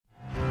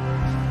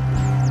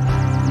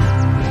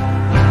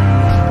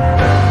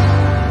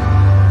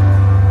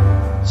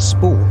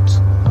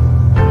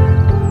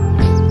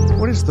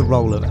the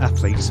role of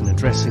athletes in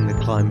addressing the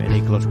climate and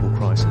ecological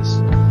crisis?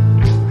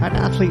 How do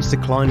athletes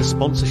decline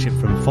sponsorship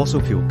from fossil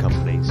fuel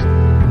companies?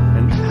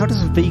 And how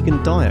does a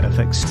vegan diet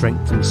affect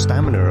strength and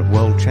stamina of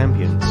world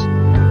champions?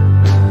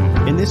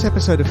 In this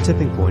episode of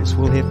Tipping Points,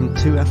 we'll hear from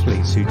two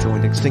athletes who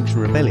joined Extinction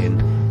Rebellion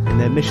in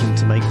their mission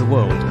to make the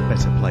world a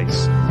better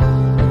place.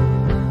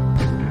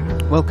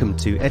 Welcome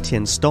to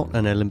Etienne Stott,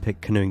 an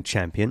Olympic canoeing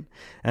champion,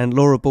 and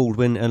Laura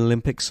Baldwin, an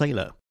Olympic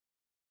sailor.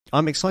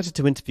 I'm excited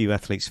to interview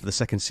athletes for the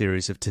second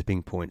series of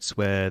Tipping Points,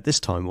 where this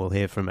time we'll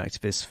hear from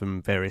activists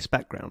from various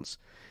backgrounds.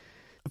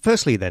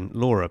 Firstly then,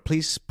 Laura,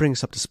 please bring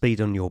us up to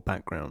speed on your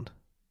background.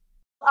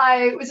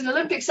 I was an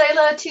Olympic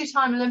sailor,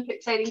 two-time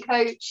Olympic sailing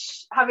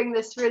coach, having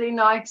this really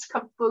nice,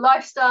 comfortable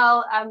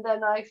lifestyle, and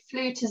then I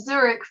flew to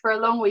Zurich for a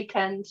long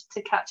weekend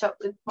to catch up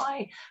with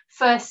my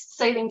first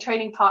sailing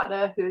training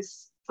partner,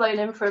 who's flown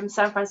in from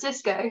San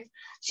Francisco.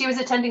 She was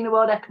attending the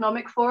World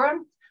Economic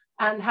Forum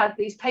and had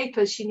these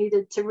papers she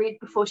needed to read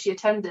before she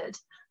attended.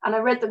 And I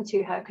read them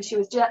to her because she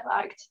was jet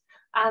lagged.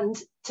 And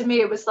to me,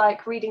 it was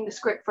like reading the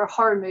script for a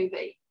horror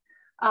movie.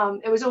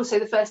 It was also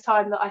the first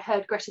time that I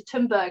heard Greta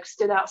Thunberg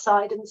stood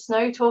outside in the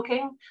snow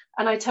talking.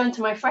 And I turned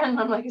to my friend and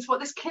I'm like, is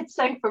what this kid's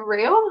saying for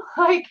real?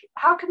 Like,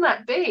 how can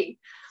that be?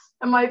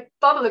 And my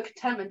bubble of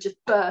contentment just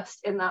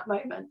burst in that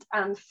moment.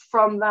 And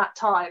from that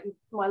time,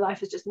 my life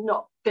has just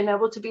not been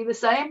able to be the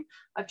same.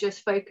 I've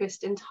just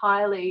focused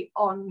entirely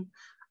on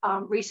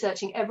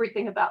researching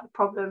everything about the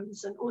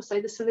problems and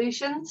also the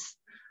solutions.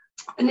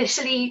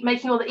 Initially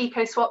making all the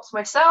eco swaps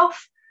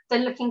myself,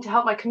 then looking to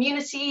help my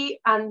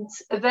community. And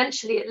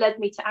eventually it led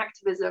me to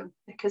activism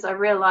because I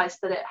realized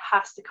that it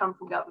has to come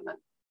from government.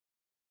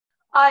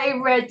 I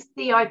read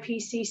the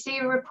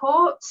IPCC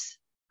report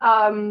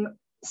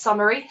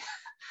summary.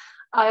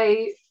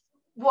 I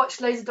watched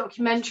loads of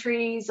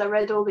documentaries, I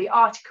read all the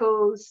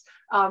articles,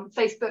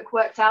 Facebook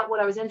worked out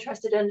what I was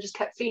interested in and just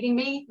kept feeding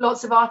me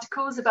lots of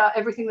articles about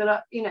everything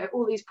that,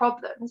 all these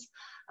problems.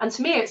 And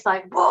to me, it's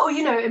like, whoa,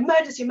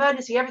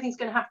 emergency, everything's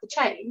going to have to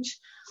change.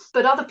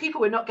 But other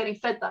people were not getting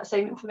fed that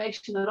same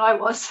information that I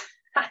was.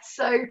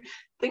 So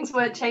things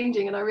weren't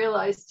changing. And I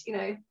realized,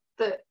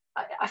 that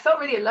I felt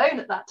really alone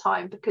at that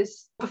time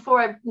because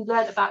before I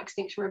learned about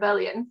Extinction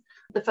Rebellion,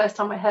 the first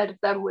time I heard of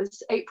them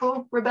was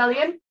April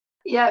Rebellion.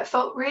 Yeah, it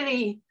felt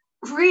really,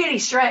 really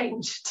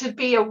strange to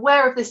be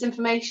aware of this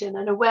information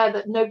and aware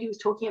that nobody was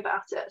talking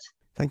about it.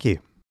 Thank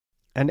you.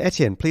 And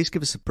Etienne, please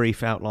give us a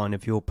brief outline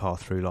of your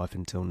path through life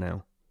until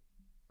now.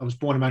 I was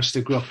born in Manchester,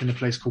 grew up in a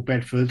place called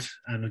Bedford,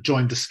 and I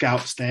joined the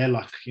Scouts there.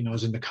 I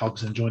was in the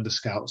Cubs and joined the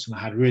Scouts, and I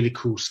had really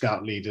cool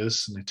Scout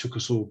leaders, and they took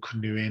us all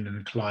canoeing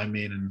and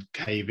climbing and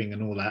caving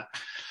and all that.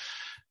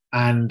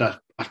 And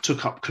I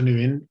took up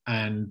canoeing,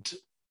 and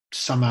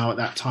somehow at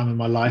that time in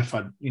my life,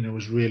 I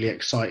was really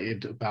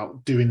excited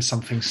about doing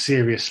something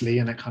seriously,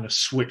 and it kind of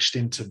switched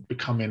into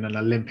becoming an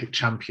Olympic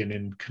champion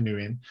in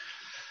canoeing.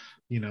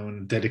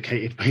 And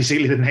dedicated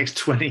basically the next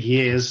 20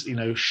 years,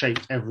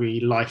 shaped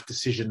every life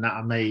decision that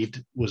I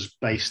made was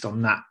based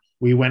on that.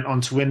 We went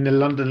on to win the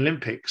London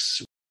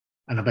Olympics,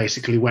 and I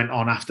basically went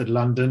on after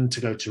London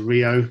to go to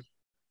Rio.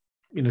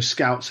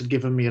 Scouts had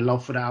given me a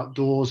love for the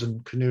outdoors,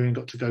 and canoeing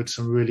got to go to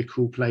some really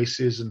cool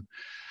places and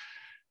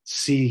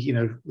see,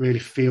 really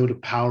feel the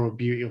power and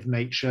beauty of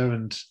nature.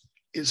 And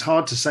it's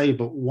hard to say,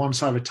 but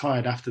once I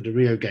retired after the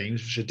Rio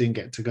Games, which I didn't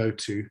get to go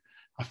to,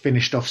 I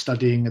finished off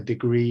studying a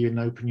degree in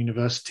Open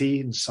University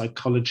in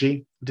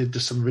psychology. Did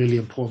some really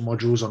important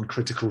modules on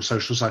critical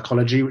social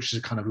psychology, which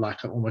is kind of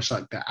like almost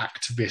like the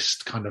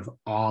activist kind of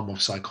arm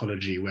of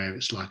psychology, where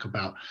it's like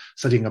about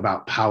studying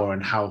about power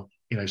and how,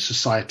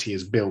 society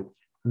is built.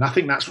 And I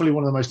think that's really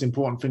one of the most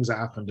important things that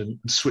happened and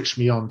switched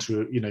me on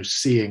to,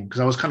 seeing,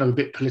 because I was kind of a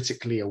bit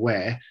politically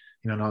aware,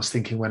 and I was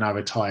thinking when I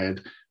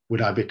retired,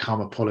 would I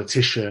become a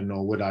politician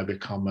or would I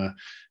become a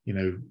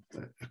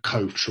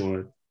coach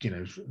or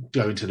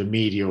go into the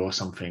media or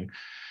something?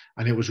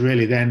 And it was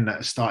really then that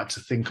I started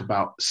to think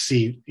about,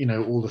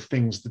 all the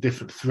things, the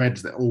different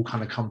threads that all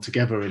kind of come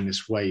together in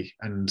this way.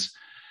 And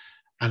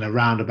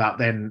around about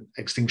then,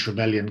 Extinction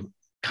Rebellion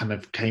kind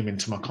of came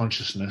into my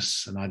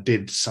consciousness, and I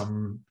did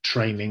some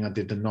training. I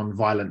did the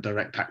non-violent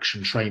direct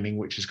action training,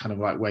 which is kind of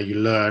like where you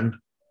learn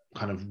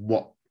kind of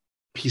what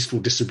peaceful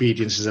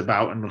disobedience is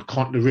about and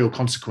the real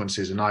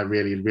consequences. And I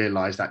really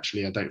realized,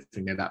 actually, I don't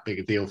think they're that big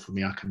a deal for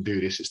me. I can do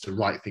this. It's the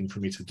right thing for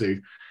me to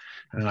do.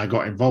 And I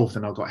got involved,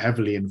 and I got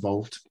heavily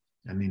involved.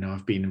 And,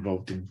 I've been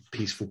involved in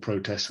peaceful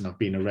protests, and I've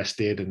been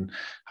arrested, and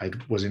I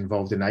was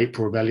involved in the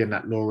April Rebellion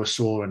that Laura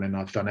saw. And then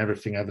I've done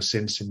everything ever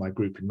since in my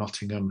group in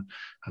Nottingham,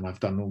 and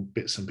I've done all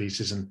bits and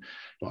pieces.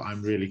 But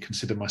I'm really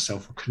consider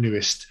myself a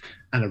canoeist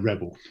and a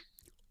rebel.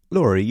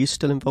 Laura, are you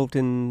still involved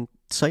in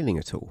sailing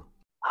at all?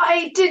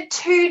 I did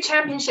 2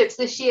 championships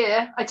this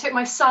year. I took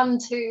my son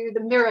to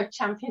the Mirror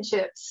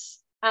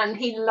Championships and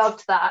he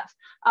loved that.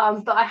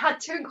 But I had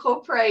to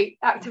incorporate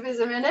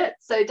activism in it.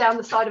 So down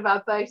the side of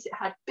our boat, it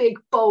had big,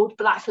 bold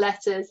black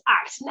letters,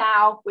 Act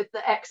Now, with the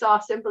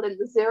XR symbol in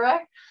the zero,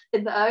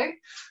 in the O.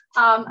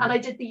 And I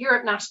did the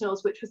Europe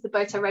Nationals, which was the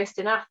boat I raced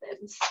in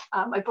Athens.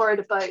 I borrowed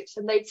a boat,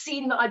 and they'd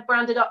seen that I'd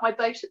branded up my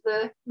boat at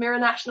the Mirror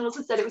Nationals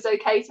and said it was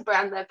okay to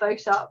brand their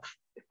boat up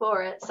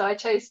for it. So I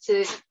chose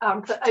to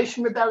put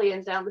Ocean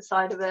Rebellion down the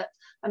side of it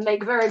and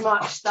make very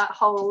much that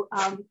whole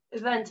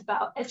event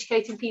about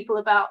educating people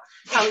about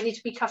how we need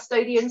to be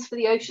custodians for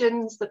the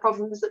oceans, the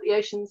problems that the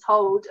oceans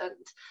hold,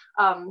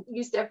 and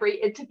used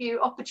every interview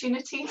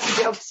opportunity to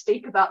be able to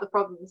speak about the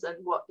problems and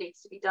what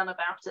needs to be done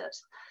about it.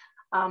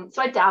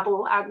 So I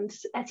dabble, and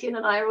Etienne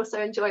and I are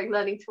also enjoying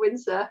learning to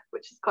windsurf,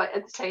 which is quite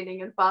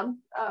entertaining and fun.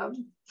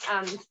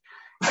 And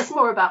it's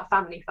more about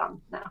family fun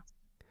now.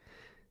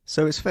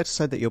 So it's fair to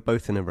say that you're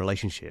both in a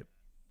relationship.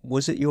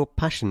 Was it your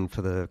passion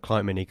for the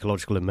climate and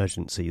ecological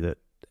emergency that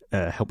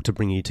helped to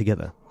bring you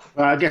together?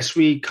 Well, I guess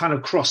we kind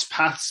of crossed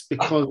paths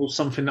because of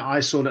something that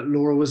I saw that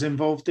Laura was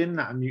involved in,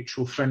 that a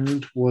mutual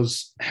friend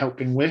was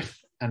helping with.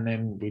 And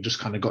then we just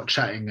kind of got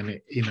chatting, and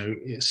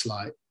it's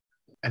like,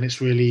 and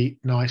it's really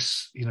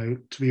nice,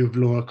 to be with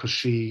Laura because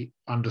she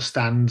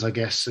understands, I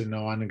guess, and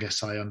I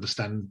guess I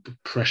understand the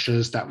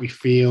pressures that we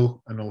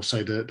feel and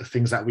also the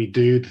things that we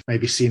do,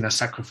 maybe seen as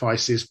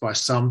sacrifices by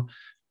some,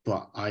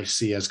 but I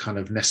see as kind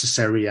of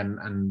necessary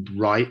and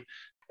right.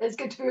 It's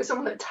good to be with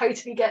someone that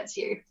totally gets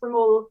you from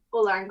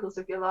all angles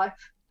of your life.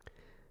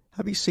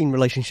 Have you seen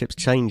relationships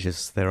change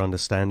as their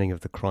understanding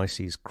of the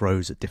crises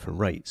grows at different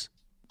rates?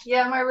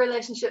 Yeah, my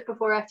relationship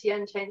before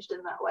Etienne changed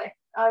in that way.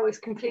 I was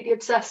completely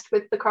obsessed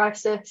with the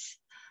crisis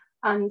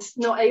and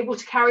not able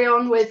to carry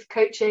on with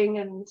coaching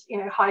and,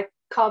 high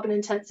carbon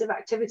intensive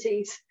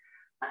activities.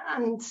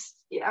 And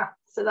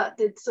so that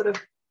did sort of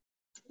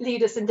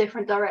lead us in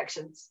different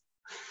directions.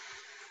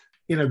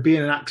 Being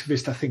an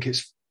activist, I think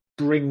it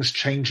brings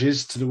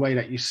changes to the way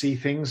that you see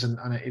things, and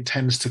it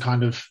tends to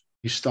kind of,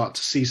 you start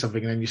to see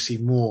something and then you see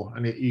more,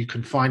 and you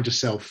can find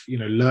yourself,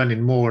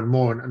 learning more and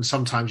more. And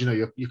sometimes,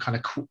 you kind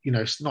of,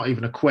 it's not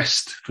even a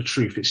quest for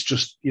truth. It's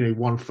just,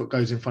 one foot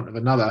goes in front of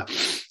another,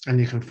 and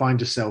you can find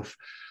yourself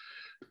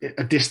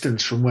a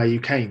distance from where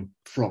you came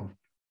from.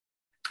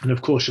 And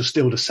of course, you're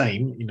still the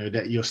same,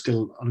 that you're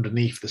still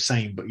underneath the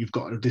same, but you've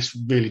got this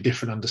really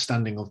different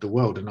understanding of the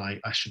world. And I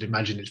should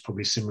imagine it's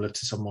probably similar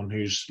to someone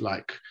who's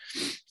like,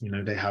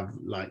 they have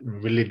like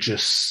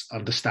religious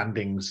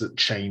understandings that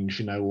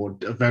change, or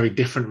a very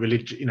different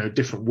religion,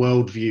 different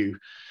worldview.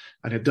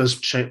 And it does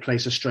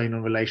place a strain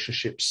on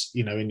relationships,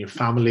 in your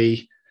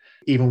family,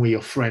 even with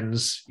your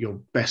friends,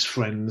 your best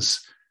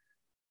friends.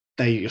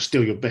 You're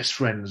still your best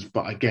friends,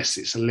 but I guess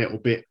it's a little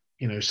bit,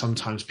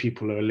 sometimes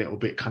people are a little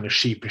bit kind of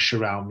sheepish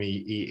around me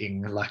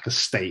eating like a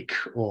steak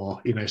or,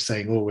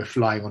 saying, oh, we're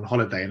flying on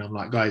holiday. And I'm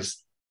like,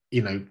 guys,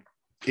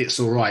 it's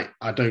all right.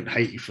 I don't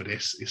hate you for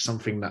this. It's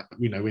something that,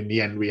 in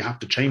the end, we have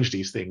to change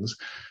these things.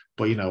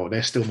 But,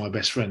 they're still my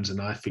best friends,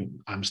 and I think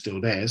I'm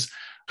still theirs.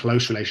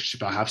 Close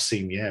relationship I have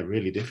seen,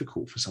 really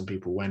difficult for some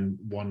people when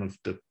one of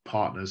the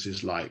partners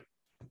is like,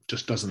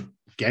 just doesn't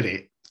get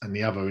it. And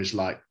the other is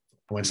like,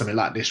 when something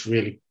like this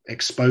really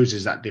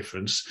exposes that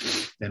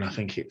difference, then I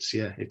think it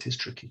is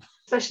tricky.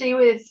 Especially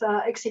with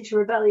Extinction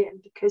Rebellion,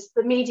 because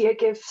the media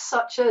gives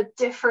such a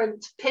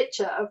different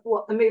picture of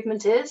what the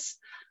movement is,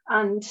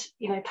 and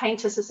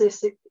paint us as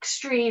this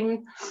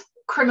extreme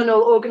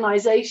criminal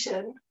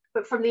organisation.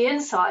 But from the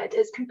inside,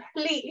 it's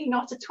completely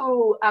not at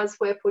all as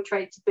we're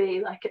portrayed to be.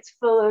 Like, it's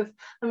full of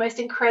the most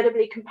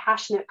incredibly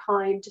compassionate,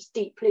 kind, just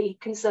deeply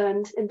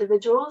concerned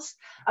individuals.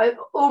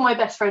 All my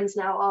best friends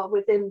now are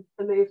within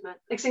the movement.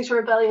 Extinction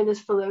Rebellion is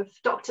full of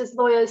doctors,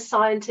 lawyers,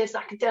 scientists,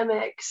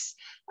 academics,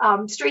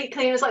 street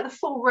cleaners, like the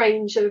full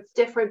range of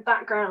different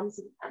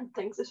backgrounds and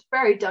things. It's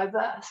very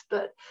diverse.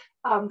 But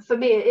for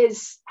me, it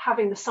is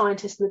having the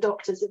scientists and the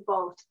doctors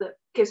involved that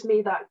gives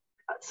me that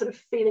sort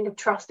of feeling of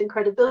trust and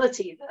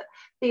credibility that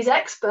these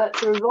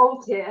experts are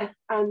involved here,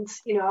 and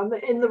I'm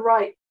in the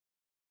right.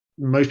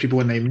 Most people,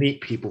 when they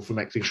meet people from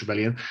Extinction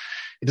Rebellion,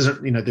 it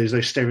doesn't, there's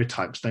those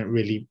stereotypes don't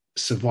really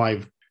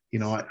survive.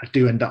 I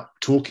do end up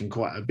talking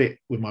quite a bit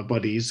with my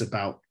buddies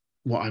about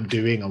what I'm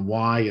doing and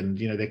why, and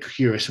they're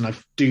curious, and I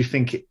do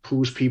think it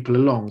pulls people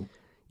along.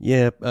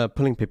 Yeah,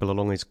 pulling people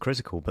along is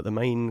critical, but the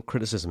main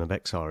criticism of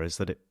XR is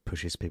that it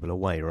pushes people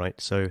away,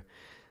 right? So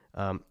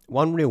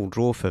one real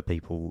draw for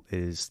people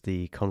is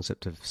the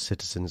concept of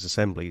citizens'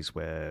 assemblies,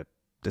 where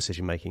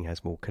decision-making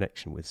has more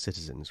connection with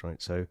citizens,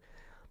 right? So,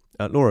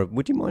 Laura,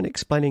 would you mind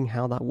explaining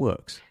how that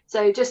works?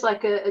 So just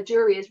like a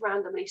jury is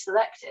randomly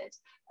selected,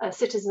 a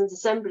citizens'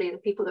 assembly, the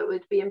people that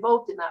would be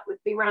involved in that would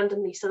be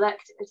randomly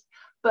selected,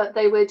 but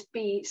they would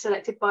be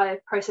selected by a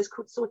process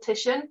called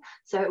sortition.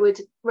 So it would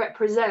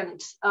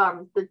represent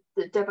the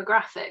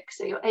demographic,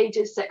 so your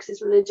ages,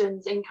 sexes,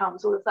 religions,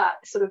 incomes, all of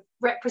that sort of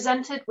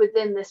represented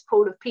within this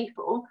pool of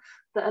people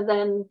that are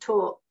then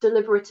taught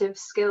deliberative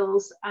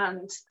skills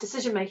and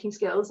decision-making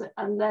skills,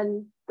 and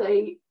then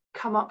they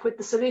come up with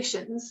the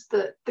solutions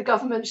that the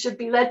government should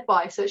be led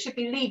by. So it should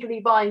be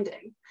legally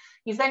binding.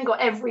 You've then got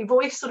every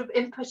voice sort of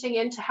inputting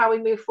into how we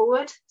move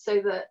forward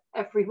so that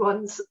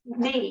everyone's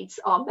needs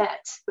are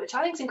met, which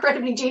I think is an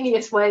incredibly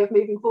genius way of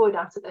moving forward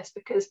out of this,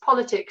 because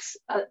politics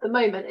at the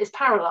moment is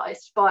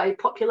paralysed by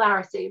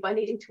popularity, by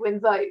needing to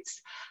win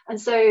votes. And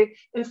so,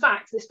 in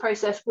fact, this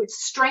process would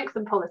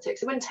strengthen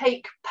politics. It wouldn't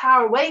take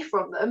power away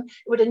from them.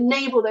 It would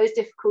enable those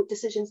difficult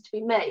decisions to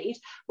be made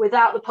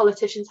without the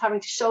politicians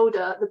having to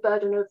shoulder the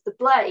burden of the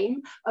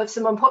blame of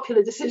some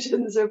unpopular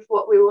decisions of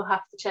what we will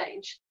have to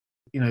change.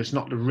 It's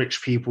not the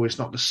rich people, it's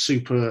not the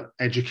super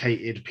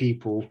educated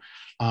people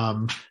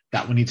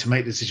that we need to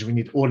make the decision. We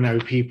need ordinary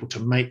people to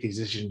make these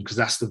decisions, because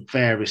that's the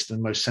fairest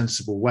and most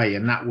sensible way,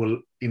 and that will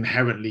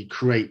inherently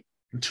create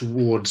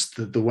towards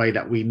the way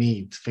that we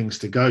need things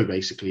to go,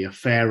 basically a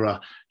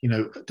fairer,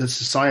 the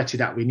society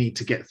that we need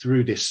to get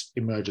through this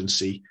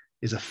emergency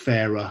is a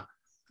fairer,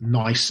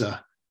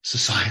 nicer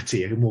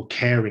society, a more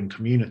caring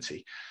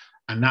community.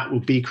 And that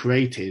will be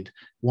created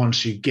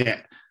once you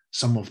get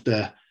some of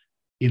the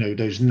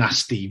those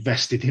nasty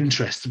vested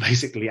interests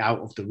basically out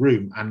of the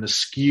room, and the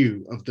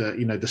skew of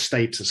the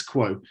status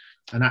quo.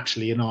 And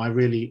actually, I'm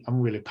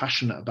really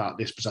passionate about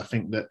this, because I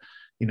think that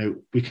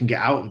we can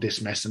get out of this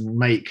mess and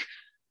make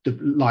the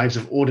lives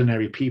of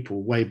ordinary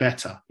people way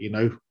better.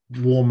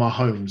 Warmer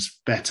homes,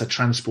 better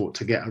transport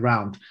to get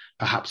around,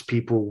 perhaps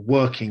people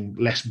working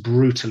less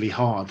brutally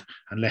hard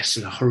and less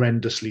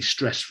horrendously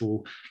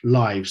stressful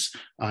lives,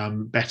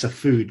 better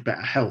food,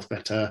 better health,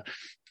 better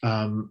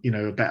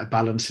a better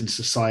balance in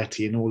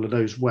society in all of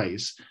those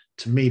ways.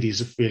 To me, these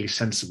are really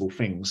sensible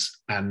things,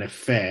 and they're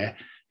fair.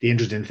 The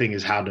interesting thing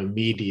is how the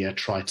media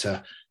try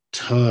to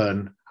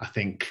turn, I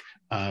think,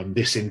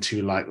 this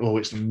into like,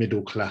 it's the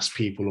middle class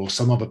people or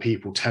some other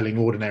people telling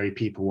ordinary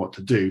people what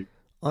to do.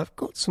 I've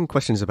got some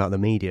questions about the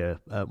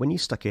media. When you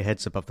stuck your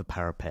heads above the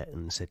parapet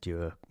and said you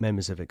were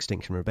members of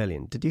Extinction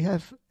Rebellion, did you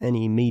have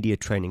any media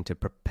training to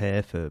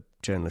prepare for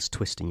journalists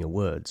twisting your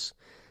words?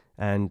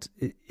 And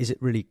is it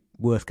really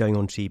worth going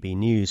on GB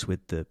News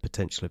with the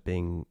potential of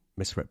being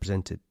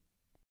misrepresented?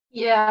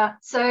 Yeah,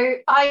 so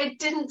I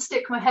didn't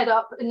stick my head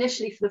up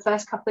initially for the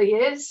first couple of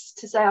years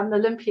to say I'm an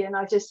Olympian.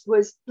 I just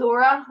was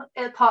Laura,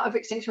 part of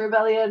Extinction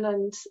Rebellion,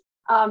 and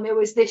it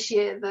was this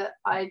year that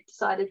I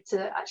decided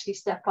to actually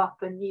step up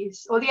and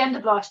use, or the end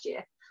of last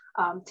year,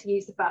 to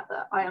use the fact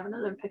that I am an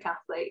Olympic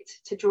athlete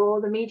to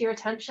draw the media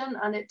attention,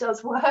 and it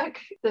does work.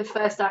 The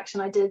first action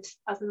I did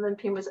as an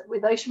Olympian was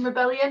with Ocean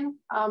Rebellion,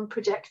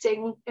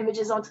 projecting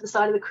images onto the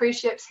side of the cruise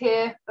ships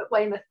here at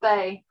Weymouth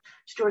Bay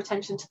to draw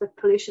attention to the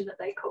pollution that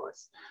they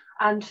cause.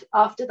 And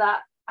after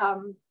that,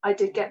 I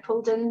did get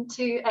pulled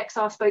into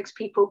XR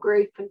spokespeople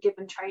group and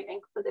given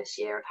training for this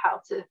year of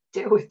how to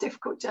deal with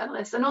difficult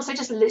journalists, and also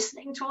just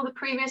listening to all the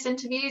previous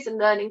interviews and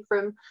learning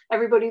from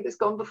everybody that's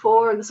gone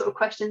before and the sort of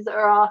questions that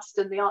are asked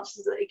and the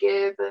answers that they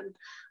give,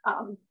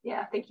 and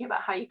thinking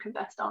about how you can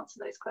best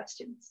answer those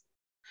questions.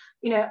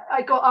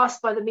 I got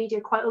asked by the media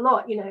quite a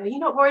lot, are you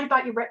not worried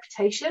about your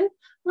reputation?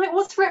 I'm like,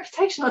 what's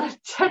reputation on a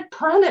dead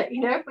planet?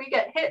 If we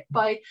get hit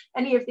by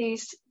any of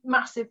these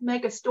massive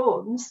mega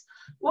storms,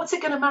 what's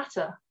it going to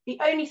matter? The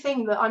only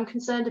thing that I'm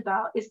concerned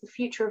about is the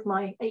future of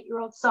my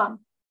 8-year-old son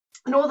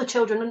and all the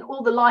children and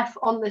all the life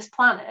on this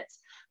planet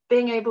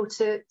being able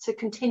to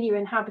continue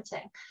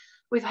inhabiting.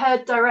 We've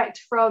heard direct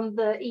from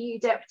the EU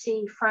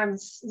Deputy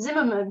Frans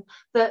Zimmerman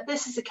that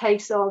this is a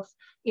case of,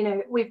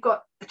 we've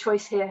got a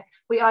choice here.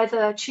 We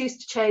either choose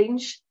to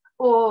change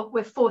or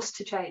we're forced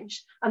to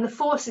change. And the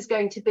force is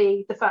going to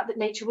be the fact that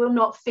nature will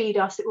not feed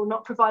us, it will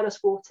not provide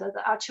us water,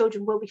 that our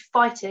children will be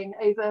fighting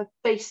over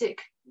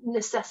basic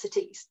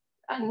necessities.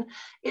 And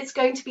it's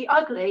going to be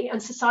ugly,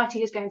 and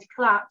society is going to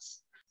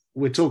collapse.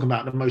 We're talking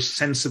about the most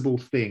sensible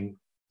thing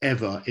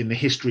ever in the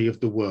history of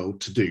the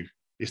world to do.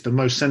 It's the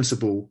most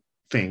sensible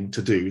thing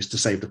to do, is to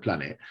save the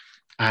planet.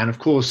 And of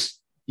course,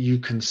 you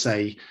can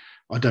say,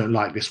 I don't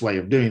like this way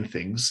of doing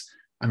things.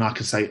 And I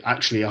can say,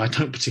 actually, I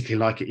don't particularly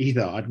like it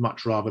either. I'd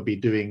much rather be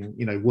doing,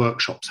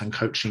 workshops and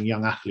coaching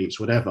young athletes,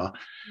 whatever.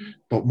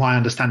 But my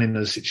understanding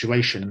of the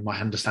situation and my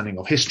understanding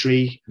of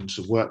history and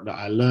sort of work that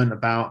I learned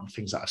about and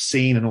things that I've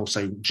seen, and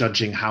also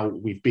judging how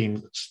we've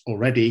been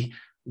already,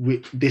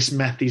 these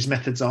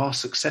methods are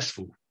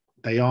successful.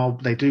 They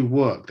do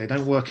work. They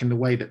don't work in the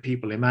way that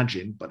people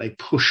imagine, but they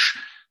push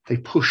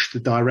the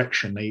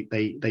direction.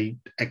 They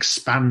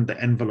expand the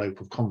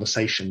envelope of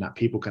conversation that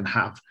people can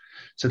have,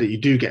 so that you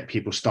do get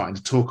people starting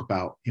to talk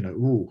about,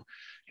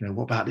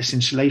 what about this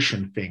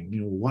insulation thing?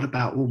 What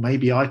about,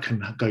 maybe I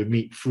can go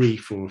meat free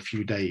for a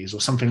few days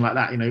or something like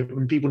that,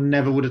 when people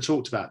never would have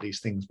talked about these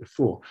things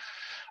before.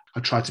 I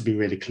try to be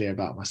really clear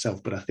about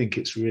myself, but I think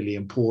it's really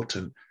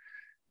important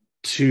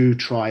to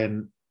try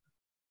and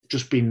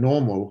just be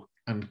normal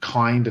and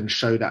kind and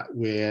show that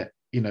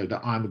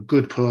that I'm a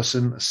good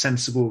person, a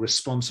sensible,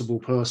 responsible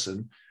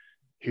person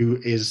who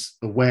is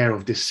aware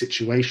of this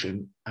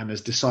situation and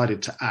has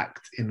decided to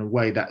act in a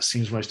way that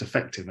seems most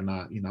effective. And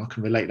I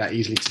can relate that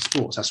easily to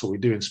sports. That's what we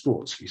do in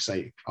sports. You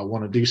say, I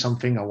want to do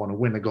something, I want to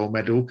win a gold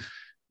medal.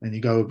 and you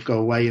go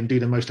away and do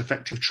the most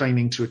effective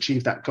training to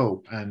achieve that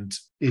goal. And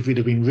if we'd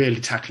have been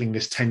really tackling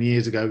this 10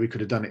 years ago, we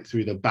could have done it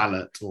through the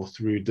ballot or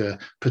through the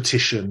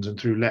petitions and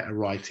through letter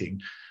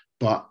writing.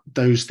 But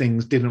those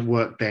things didn't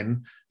work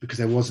then because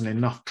there wasn't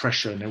enough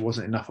pressure and there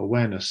wasn't enough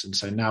awareness. And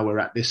so now we're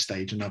at this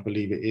stage, and I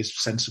believe it is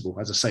sensible.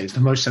 As I say, it's the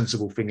most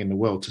sensible thing in the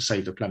world to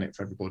save the planet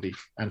for everybody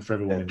and for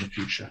everyone in the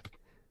future.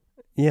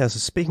 Yeah, so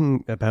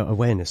speaking about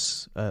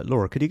awareness,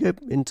 Laura, could you go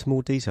into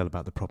more detail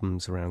about the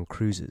problems around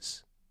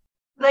cruises?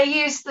 They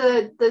use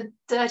the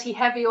dirty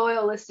heavy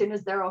oil as soon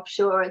as they're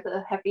offshore,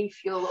 the heavy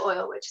fuel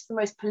oil, which is the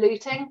most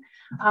polluting.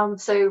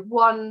 So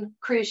one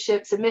cruise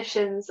ship's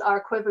emissions are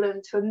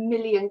equivalent to 1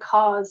 million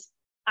cars'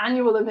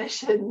 annual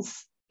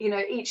emissions,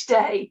 each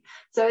day.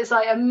 So it's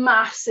like a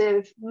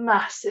massive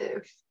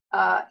emitter.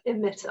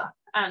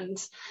 And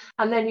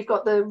then you've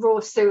got the raw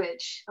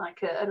sewage, like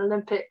an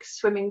Olympic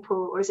swimming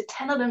pool, or is it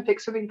 10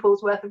 Olympic swimming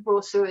pools worth of raw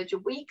sewage a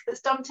week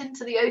that's dumped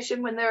into the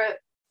ocean when they're at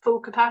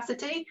full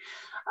capacity.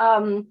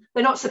 They're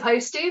not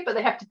supposed to, but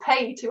they have to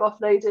pay to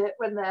offload it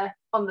when they're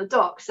on the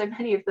dock. So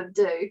many of them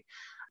do.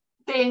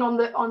 Being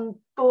on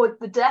board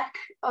the deck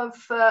of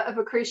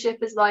a cruise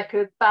ship is like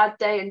a bad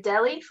day in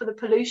Delhi for the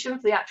pollution,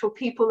 for the actual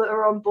people that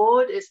are on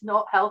board. It's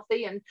not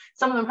healthy, and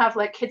some of them have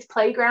like kids'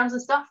 playgrounds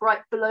and stuff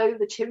right below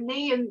the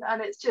chimney, and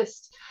it's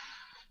just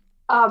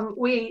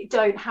we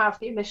don't have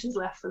the emissions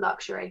left for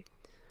luxury.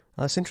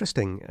 That's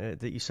interesting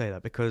that you say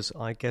that, because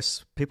I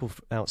guess people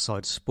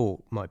outside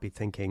sport might be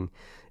thinking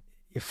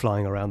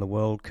flying around the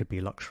world could be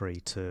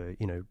luxury to,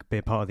 be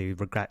a part of the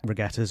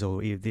regattas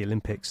or the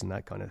Olympics and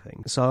that kind of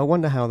thing. So I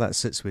wonder how that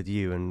sits with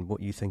you and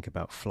what you think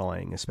about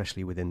flying,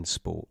 especially within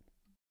sport.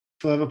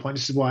 Further point,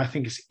 this is why I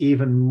think it's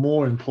even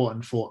more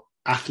important for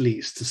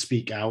athletes to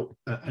speak out,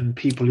 and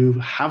people who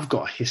have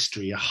got a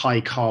history, a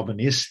high carbon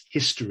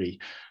history.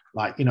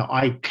 Like,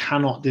 I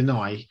cannot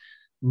deny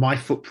my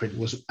footprint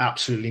was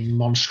absolutely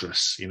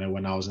monstrous,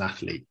 when I was an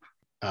athlete.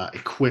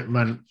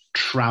 Equipment,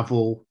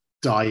 travel,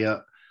 diet,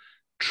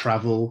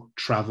 travel,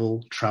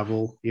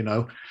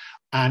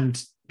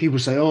 and people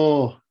say,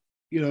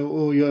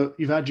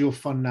 you've had your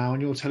fun now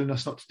and you're telling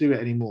us not to do it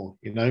anymore,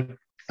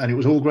 and it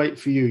was all great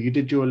for you. You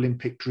did your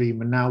Olympic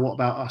dream, and now what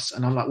about us?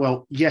 And I'm like,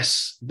 well,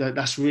 yes,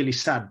 that's really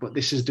sad, but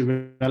this is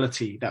the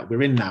reality that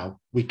we're in now.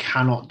 We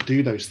cannot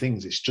do those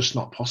things. It's just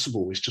not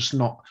possible. It's just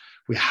not.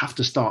 We have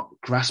to start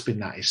grasping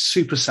that. It's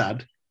super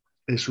sad.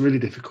 It's really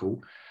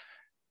difficult.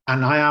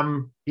 And I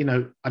am,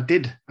 I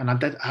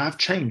have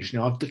changed.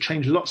 I've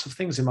changed lots of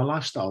things in my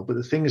lifestyle. But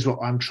the thing is, what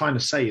I'm trying to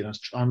say, and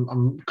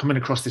I'm coming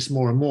across this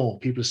more and more.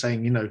 People are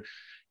saying,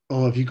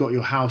 oh, have you got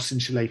your house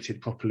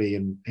insulated properly?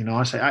 And,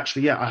 I say,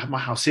 actually, yeah, my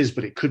house is,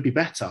 but it could be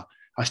better.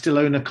 I still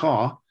own a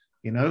car,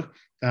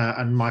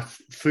 and my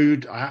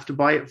food, I have to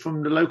buy it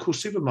from the local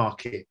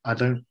supermarket. I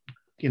don't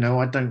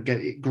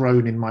get it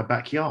grown in my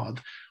backyard.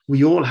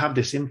 We all have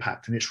this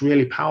impact, and it's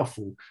really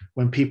powerful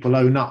when people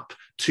own up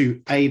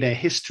to A, their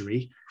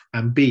history,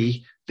 and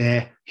B,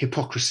 their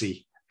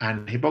hypocrisy.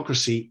 And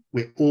hypocrisy,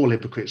 we're all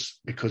hypocrites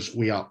because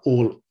we are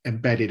all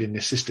embedded in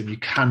this system. You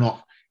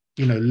cannot,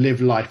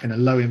 live life in a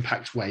low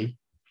impact way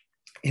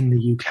in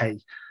the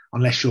UK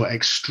unless you're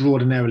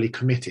extraordinarily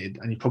committed,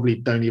 and you probably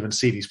don't even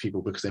see these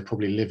people because they're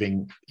probably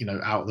living,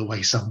 out of the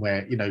way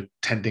somewhere,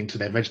 tending to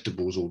their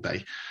vegetables all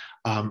day.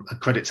 A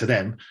credit to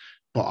them.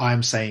 But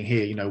I'm saying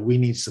here, we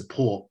need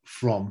support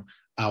from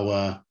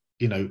our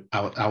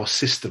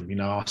system,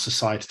 our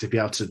society, to be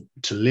able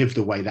to live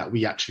the way that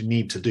we actually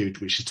need to do,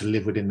 which is to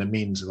live within the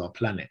means of our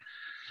planet.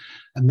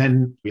 And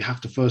then we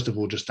have to, first of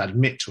all, just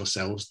admit to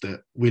ourselves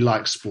that we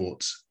like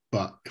sports.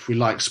 But if we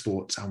like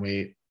sports and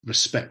we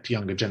respect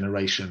younger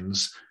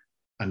generations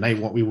and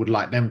we would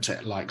like them to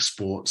like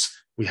sports,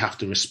 we have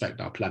to respect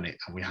our planet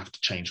and we have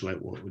to change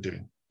what we're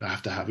doing.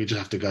 We just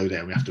have to go there,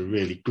 and we have to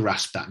really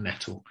grasp that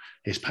nettle.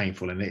 It's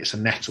painful, and it's a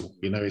nettle,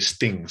 it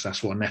stings.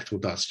 That's what a nettle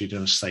does. You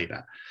don't say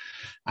that.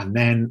 And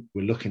then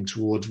we're looking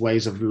towards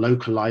ways of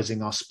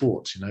localizing our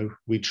sports.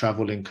 We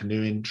travel in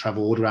canoeing,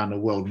 travel all around the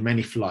world,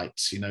 many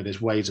flights.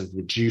 There's ways of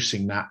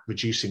reducing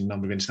the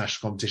number of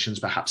international competitions,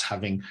 perhaps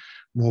having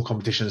more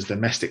competitions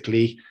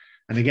domestically.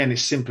 And again,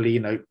 it's simply,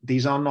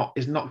 it's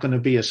not going to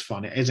be as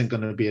fun. It isn't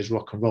going to be as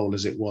rock and roll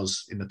as it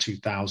was in the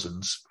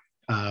 2000s.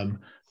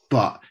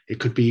 But it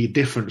could be a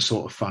different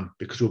sort of fun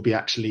because we'll be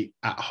actually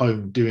at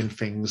home doing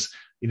things,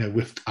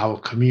 with our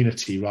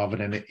community rather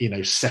than,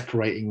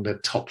 separating the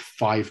top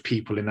 5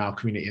 people in our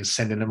community and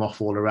sending them off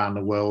all around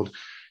the world.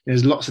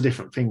 There's lots of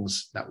different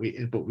things but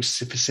we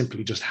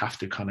simply just have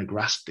to kind of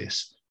grasp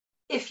this.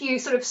 If you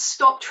sort of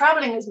stop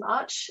traveling as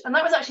much, and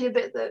that was actually a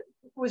bit that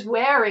was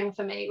wearing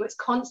for me, was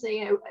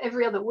constantly,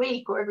 every other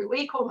week or every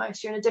week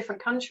almost, you're in a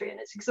different country, and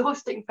it's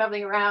exhausting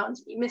traveling around.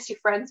 You miss your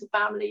friends and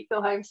family, you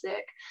feel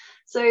homesick.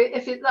 So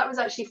if that was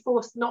actually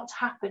forced not to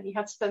happen, you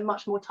had to spend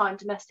much more time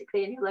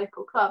domestically in your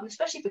local club, and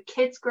especially for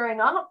kids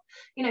growing up,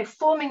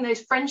 forming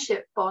those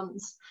friendship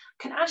bonds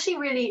can actually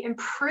really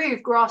improve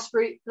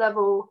grassroots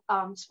level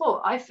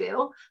sport. I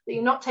feel that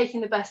you're not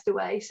taking the best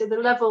away, so the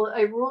level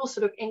overall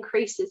sort of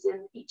increases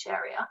in each area.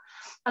 area.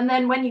 And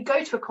then when you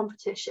go to a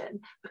competition,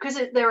 because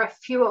there are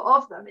fewer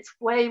of them, it's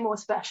way more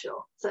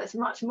special. So it's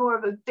much more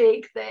of a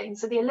big thing.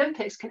 So the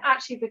Olympics can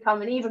actually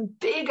become an even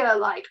bigger,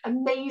 like,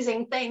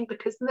 amazing thing,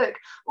 because look,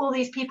 all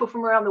these people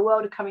from around the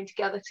world are coming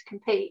together to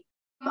compete.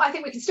 I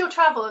think we can still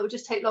travel. It will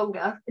just take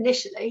longer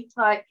initially.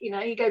 Like,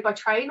 you go by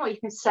train or you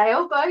can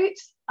sail boat.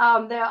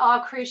 There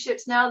are cruise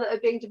ships now that are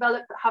being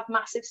developed that have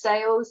massive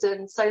sails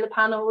and solar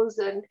panels,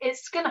 and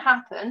it's going to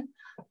happen.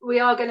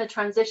 We are going to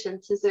transition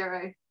to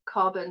zero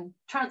carbon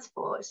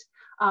transport.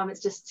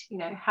 It's just,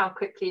 how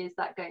quickly is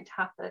that going to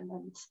happen,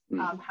 and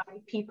how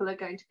many people are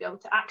going to be able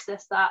to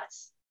access that?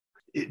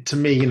 To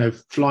me,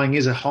 flying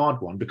is a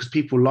hard one because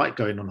people like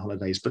going on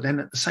holidays, but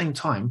then at the same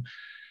time,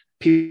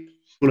 people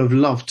have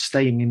loved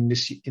staying in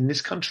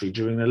this country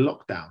during the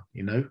lockdown,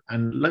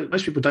 and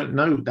most people don't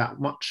know that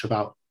much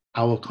about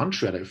our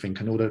country, I don't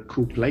think, and all the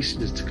cool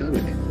places to go in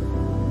it.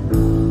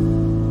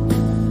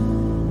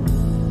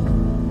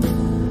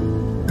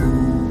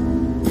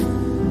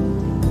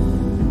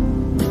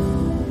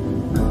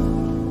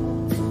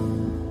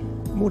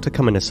 More to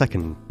come in a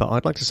second, but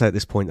I'd like to say at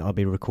this point that I'll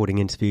be recording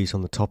interviews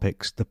on the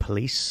topics the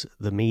police,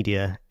 the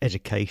media,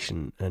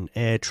 education and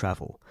air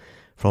travel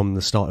from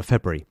the start of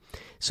February.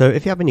 So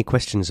if you have any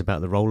questions about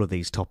the role of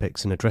these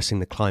topics in addressing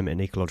the climate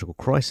and ecological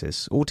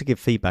crisis, or to give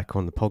feedback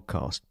on the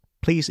podcast,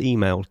 please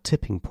email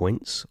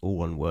tippingpoints, all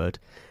one word,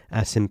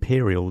 at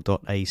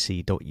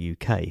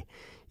imperial.ac.uk.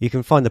 You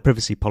can find the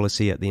privacy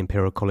policy at the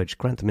Imperial College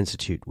Grantham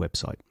Institute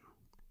website.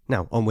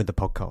 Now, on with the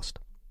podcast.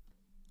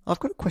 I've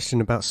got a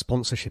question about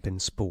sponsorship in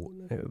sport.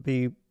 It would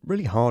be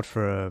really hard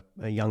for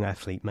a young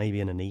athlete, maybe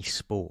in a niche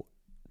sport,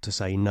 to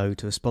say no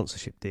to a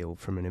sponsorship deal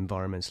from an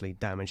environmentally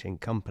damaging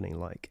company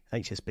like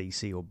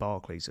HSBC or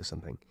Barclays or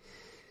something.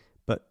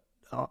 But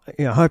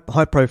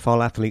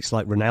high-profile athletes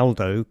like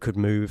Ronaldo could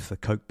move the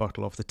Coke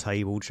bottle off the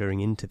table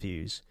during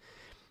interviews,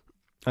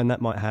 and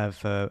that might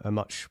have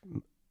much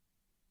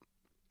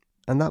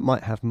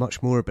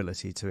more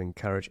ability to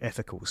encourage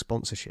ethical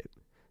sponsorship,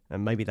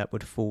 and maybe that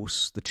would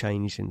force the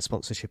change in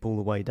sponsorship all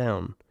the way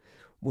down.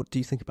 What do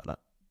you think about that?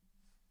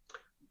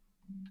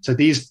 So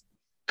these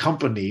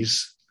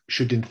companies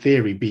should in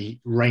theory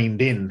be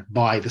reined in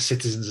by the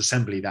Citizens'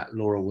 Assembly that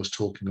Laura was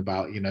talking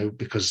about,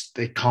 because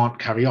they can't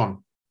carry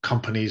on.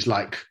 Companies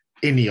like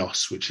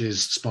Ineos, which is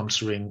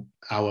sponsoring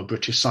our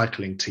British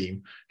cycling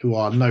team, who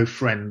are no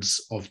friends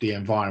of the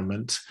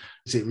environment.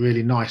 Is it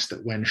really nice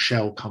that when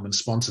Shell come and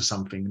sponsor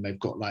something and they've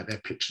got like their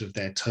pictures of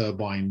their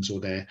turbines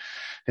or their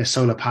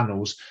solar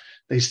panels,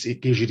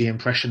 it gives you the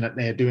impression that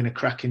they're doing a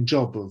cracking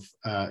job of,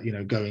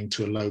 going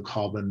to a low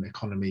carbon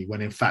economy,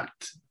 when in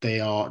fact they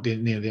are,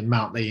 the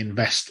amount they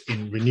invest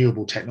in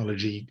renewable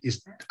technology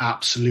is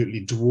absolutely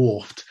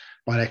dwarfed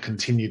by their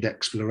continued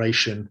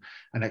exploration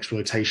and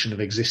exploitation of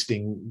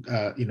existing,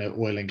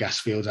 oil and gas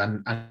fields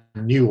and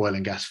new oil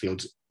and gas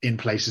fields in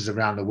places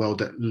around the world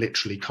that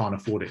literally can't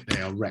afford it.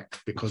 They are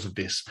wrecked because of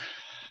this.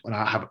 And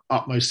I have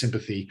utmost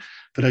sympathy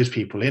for those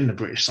people in the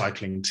British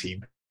cycling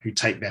team who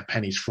take their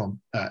pennies from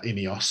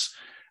Ineos,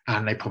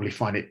 and they probably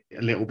find it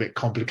a little bit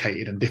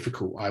complicated and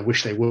difficult. I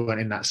wish they weren't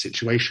in that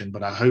situation,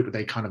 but I hope that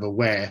they kind of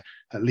aware,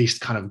 at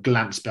least kind of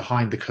glance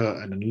behind the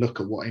curtain and look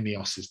at what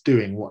Ineos is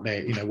doing, what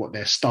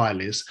their style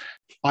is.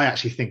 I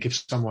actually think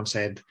if someone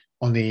said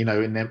on the,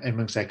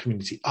 amongst their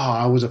community,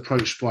 I was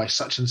approached by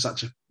such and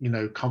such a,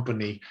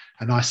 company,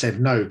 and I said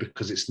no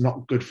because it's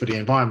not good for the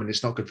environment,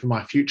 it's not good for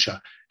my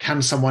future.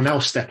 Can someone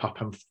else step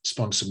up and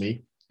sponsor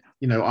me?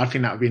 I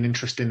think that would be an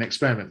interesting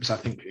experiment, because I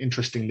think,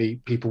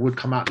 interestingly, people would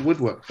come out the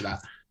woodwork for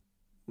that.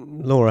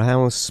 Laura,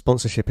 how is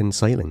sponsorship in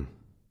sailing?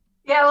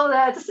 Yeah, well,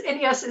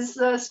 Ineos is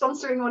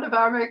sponsoring one of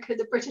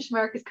the British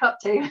America's Cup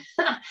team.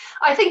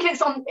 I think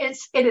it's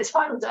in its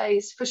final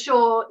days. For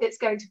sure, it's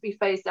going to be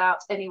phased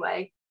out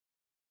anyway.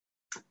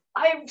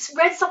 I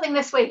read something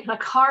this week, and I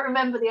can't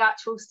remember the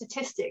actual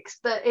statistics,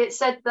 but it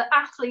said that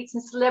athletes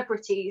and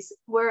celebrities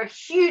were a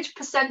huge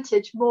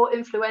percentage more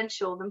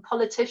influential than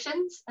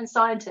politicians and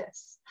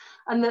scientists.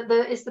 And that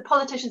it's the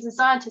politicians and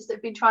scientists that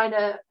have been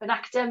and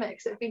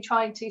academics that have been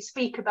trying to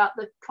speak about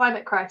the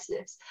climate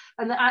crisis,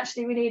 and that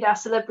actually we need our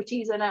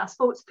celebrities and our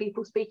sports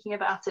people speaking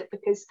about it,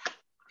 because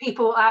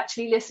people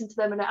actually listen to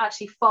them and are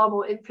actually far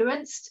more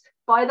influenced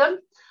by them.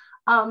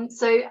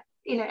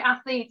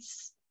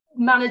 Athletes,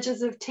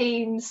 managers of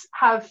teams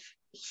have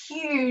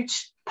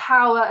huge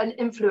power and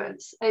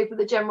influence over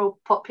the general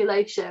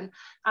population,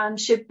 and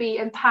should be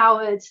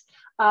empowered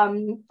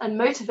and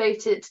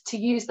motivated to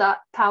use that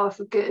power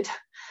for good.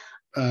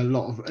 A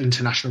lot of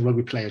international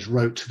rugby players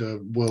wrote to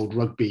the World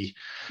Rugby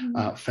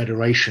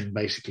Federation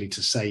basically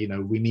to say,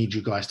 we need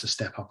you guys to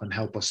step up and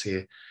help us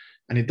here.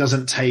 And it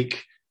doesn't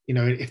take,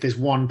 if there's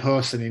one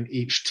person in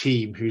each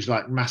team who's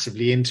like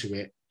massively into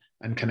it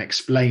and can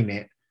explain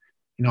it.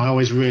 I'm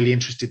always really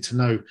interested to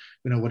know,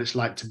 what it's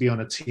like to be on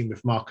a team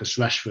with Marcus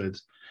Rashford.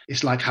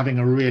 It's like having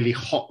a really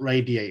hot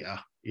radiator.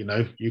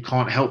 You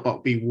can't help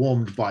but be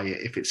warmed by it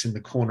if it's in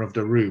the corner of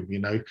the room.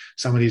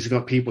 Some of these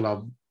people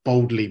are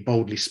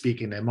boldly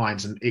speaking their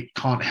minds, and it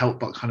can't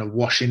help but kind of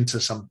wash into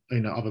some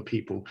other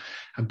people,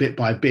 and bit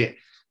by bit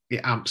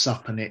it amps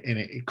up and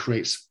it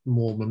creates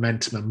more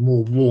momentum and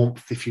more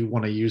warmth, if you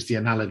want to use the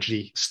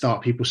analogy.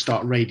 People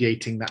start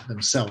radiating that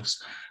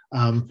themselves.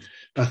 But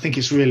I think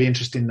it's really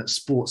interesting that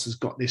sports has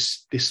got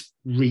this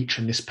reach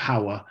and this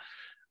power,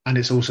 and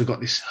it's also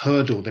got this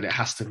hurdle that it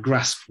has to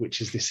grasp,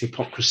 which is this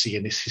hypocrisy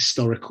and this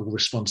historical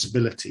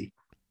responsibility.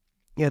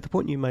 Yeah, the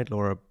point you made,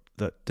 Laura,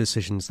 that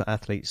decisions that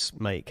athletes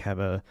make have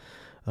a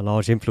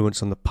large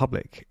influence on the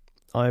public.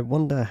 I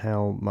wonder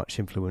how much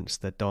influence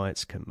their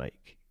diets can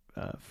make.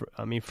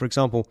 For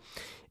example,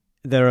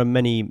 there are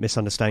many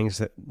misunderstandings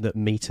that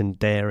meat and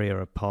dairy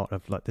are a part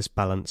of like this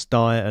balanced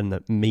diet, and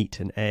that meat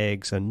and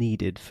eggs are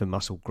needed for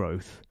muscle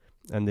growth.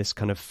 And this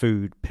kind of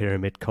food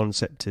pyramid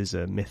concept is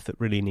a myth that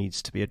really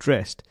needs to be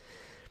addressed.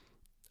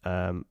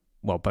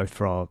 Both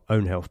for our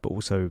own health, but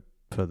also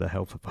for the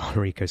health of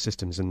our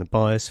ecosystems and the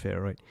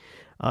biosphere, right?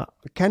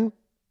 Can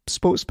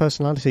sports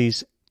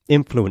personalities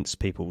influence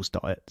people's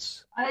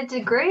diets? I'd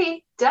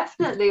agree,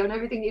 definitely, on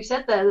everything you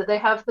said there, that they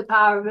have the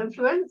power of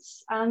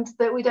influence and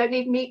that we don't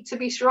need meat to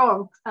be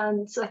strong.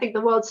 And I think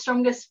the world's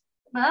strongest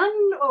man,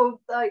 or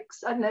like,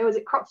 I don't know, was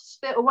it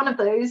CrossFit or one of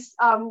those,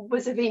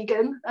 was a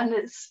vegan. And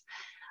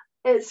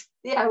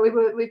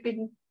we've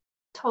been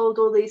told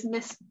all these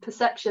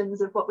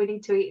misperceptions of what we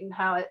need to eat and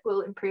how it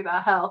will improve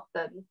our health,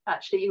 and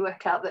actually you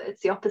work out that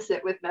it's the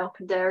opposite with milk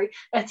and dairy.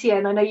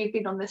 Etienne, I know you've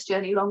been on this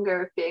journey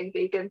longer of being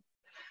vegan.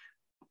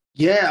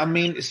 Yeah, I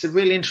mean, it's a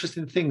really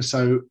interesting thing.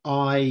 So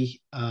I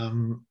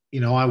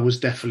was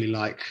definitely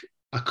like,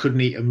 I couldn't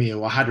eat a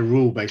meal. I had a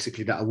rule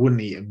basically that I wouldn't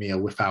eat a meal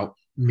without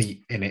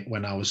meat in it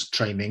when I was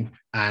training.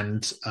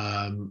 And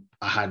I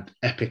had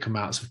epic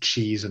amounts of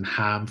cheese and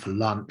ham for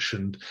lunch.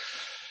 And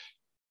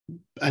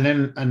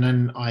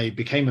then I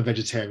became a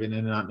vegetarian,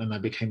 and I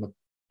became a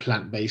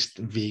plant-based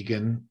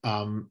vegan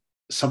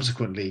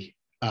subsequently.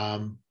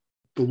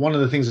 But one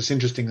of the things that's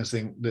interesting, I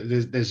think, that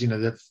there's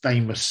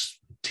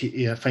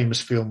the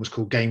famous film was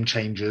called Game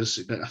Changers.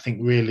 That I think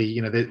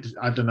really,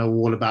 I don't know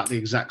all about the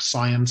exact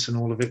science and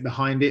all of it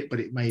behind it, but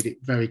it made it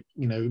very,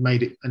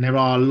 and there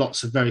are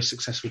lots of very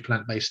successful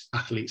plant-based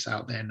athletes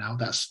out there now.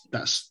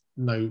 That's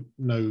no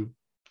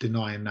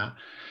denying that.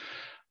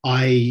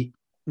 I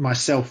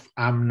myself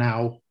am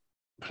now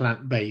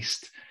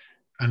plant-based,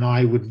 and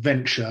I would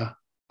venture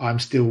I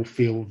still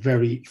feel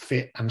very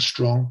fit and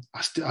strong.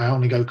 I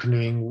only go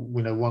canoeing,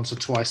 once or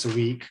twice a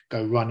week,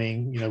 go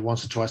running,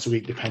 once or twice a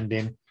week,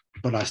 depending.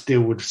 But I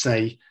still would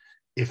say,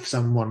 if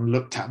someone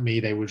looked at me,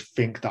 they would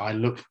think that I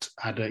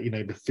had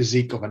the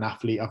physique of an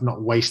athlete. I've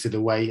not wasted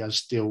away.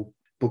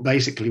 But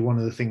basically, one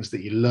of the things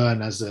that you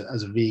learn as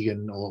a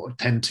vegan, or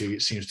tend to,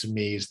 it seems to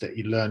me, is that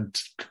you learn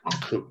to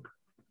cook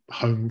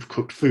home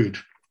cooked food.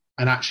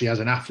 And actually, as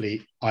an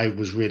athlete, I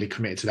was really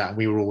committed to that. And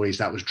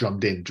that was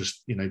drummed in,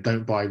 just,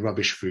 don't buy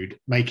rubbish food,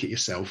 make it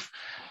yourself.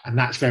 And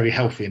that's very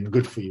healthy and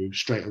good for you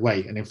straight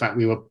away. And in fact,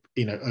 we were,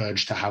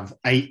 urged to have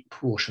 8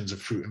 portions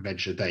of fruit and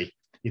veg a day,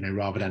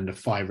 rather than the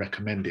 5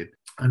 recommended.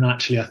 And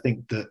actually, I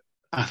think that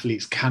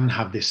athletes can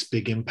have this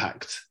big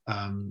impact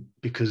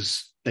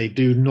because they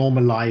do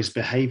normalize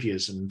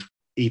behaviors, and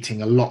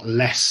eating a lot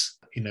less,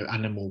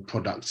 animal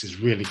products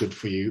is really good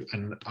for you.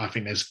 And I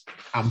think there's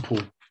ample,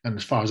 and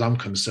as far as I'm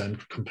concerned,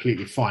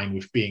 completely fine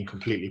with being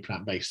completely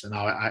plant-based. And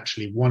I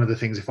actually, one of the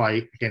things, if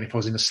I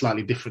was in a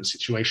slightly different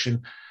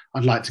situation,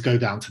 I'd like to go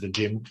down to the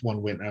gym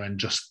one winter and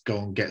just go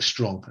and get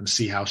strong and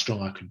see how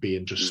strong I could be,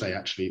 and just say,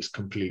 actually,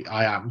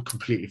 I am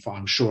completely fine.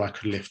 I'm sure I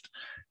could lift,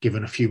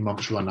 given a few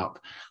months run up,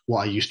 what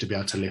I used to be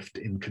able to lift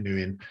in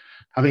canoeing.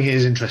 I think it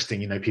is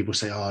interesting, people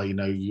say,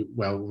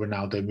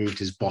 Ronaldo moved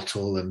his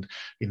bottle, and,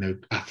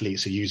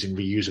 athletes are using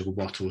reusable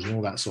bottles and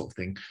all that sort of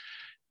thing.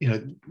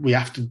 We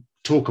have to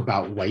talk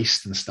about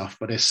waste and stuff,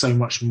 but there's so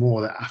much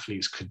more that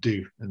athletes could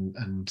do,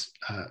 and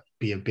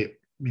be a bit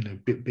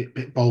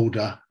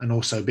bolder, and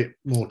also a bit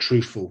more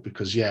truthful,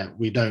 because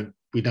we don't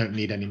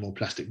need any more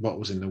plastic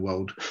bottles in the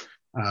world,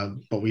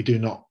 but we do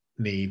not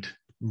need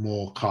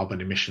more carbon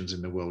emissions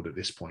in the world at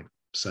this point.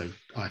 So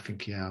I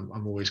think,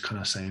 I'm always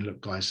kind of saying,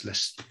 look, guys,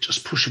 let's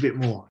just push a bit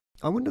more.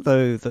 I wonder,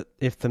 though, that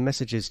if the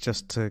message is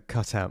just to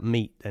cut out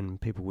meat, then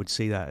people would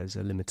see that as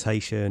a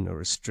limitation or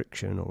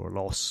restriction or a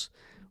loss,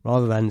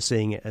 rather than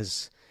seeing it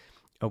as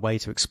a way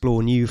to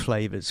explore new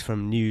flavours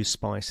from new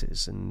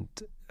spices and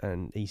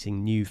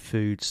eating new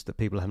foods that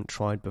people haven't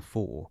tried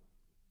before.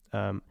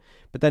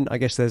 But then I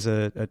guess there's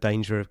a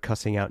danger of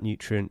cutting out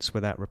nutrients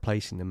without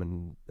replacing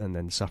them, and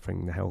then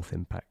suffering the health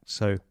impact.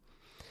 So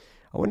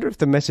I wonder if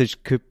the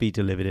message could be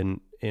delivered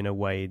in a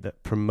way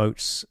that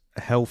promotes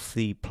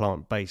healthy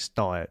plant-based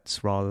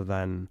diets rather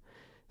than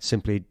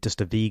simply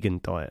just a vegan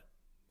diet.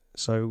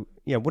 So,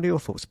 what are your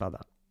thoughts about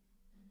that?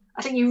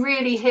 I think you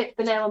really hit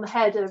the nail on the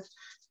head of,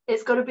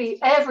 it's got to be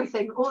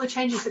everything, all the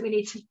changes that we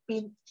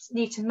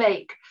need to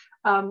make.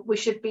 We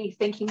should be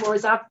thinking more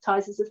as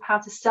advertisers of how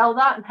to sell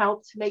that and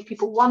how to make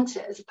people want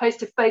it, as opposed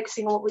to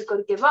focusing on what we've got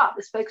to give up.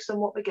 Let's focus on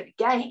what we're going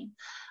to gain.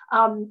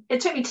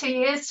 It took me 2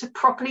 years to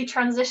properly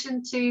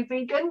transition to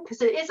vegan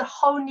because it is a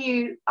whole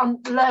new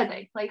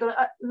learning. Like, you got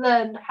to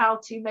learn how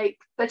to make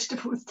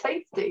vegetables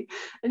tasty.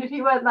 And if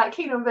you weren't that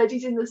keen on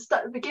veggies in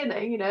the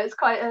beginning, it's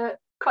quite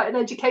an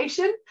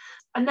education.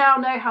 I now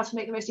know how to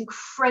make the most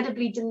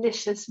incredibly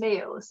delicious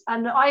meals.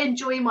 And I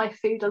enjoy my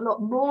food a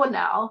lot more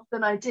now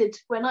than I did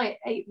when I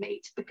ate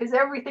meat, because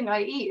everything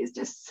I eat is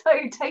just so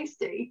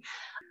tasty.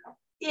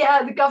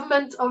 Yeah, the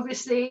government,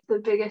 obviously, the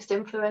biggest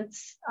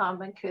influence,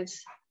 and could,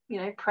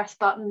 press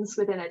buttons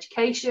within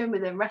education,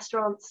 within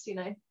restaurants,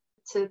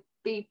 to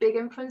be big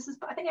influences.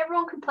 But I think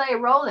everyone can play a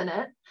role in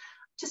it.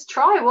 Just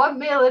try one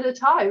meal at a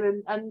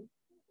time and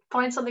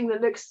find something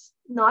that looks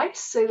nice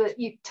so that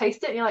you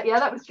taste it and you're like, yeah,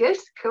 that was good,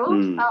 cool.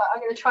 I'm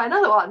going to try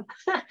another one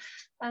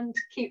and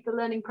keep the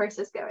learning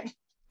process going.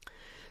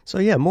 So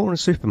yeah, more on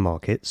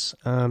supermarkets.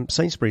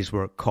 Sainsbury's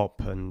were at COP,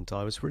 and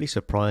I was really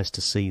surprised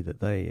to see that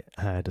they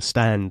had a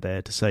stand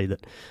there to say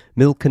that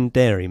milk and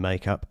dairy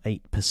make up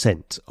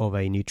 8% of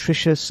a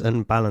nutritious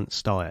and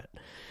balanced diet.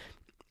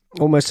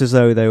 Almost as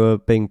though they were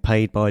being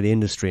paid by the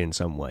industry in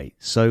some way.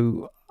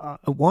 So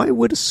why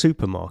would a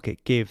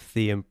supermarket give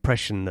the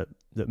impression that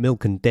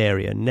milk and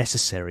dairy are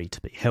necessary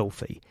to be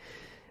healthy?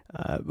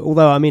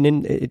 Although,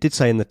 it did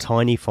say in the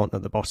tiny font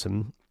at the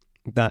bottom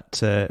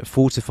that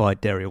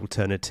fortified dairy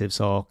alternatives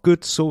are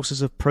good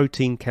sources of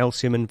protein,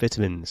 calcium and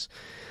vitamins.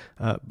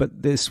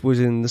 But this was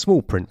in the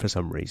small print for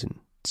some reason.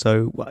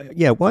 So,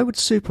 yeah, why would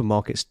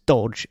supermarkets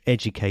dodge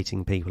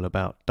educating people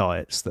about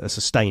diets that are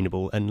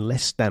sustainable and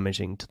less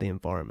damaging to the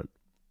environment?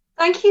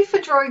 Thank you for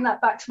drawing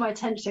that back to my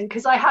attention,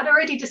 because I had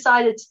already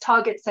decided to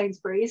target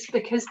Sainsbury's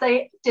because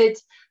they did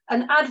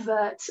an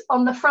advert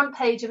on the front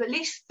page of at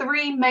least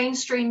 3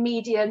 mainstream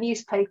media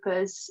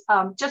newspapers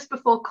just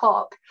before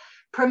COP,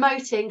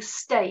 promoting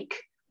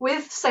steak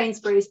with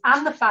Sainsbury's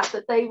and the fact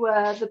that they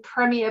were the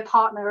premier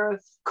partner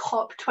of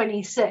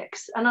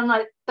COP26. And I'm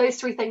like, those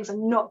 3 things are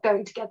not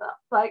going together.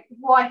 Like,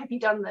 why have you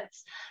done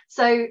this?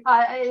 So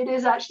it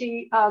is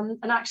actually an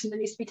action that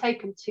needs to be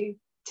taken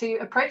to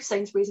approach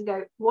Sainsbury's and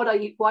go, why are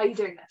you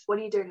doing this? What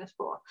are you doing this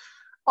for?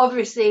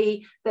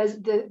 Obviously, there's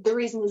the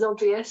reason is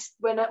obvious.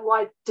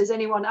 Why does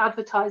anyone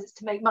advertise? It's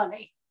to make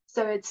money.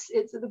 So it's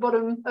at the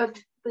bottom of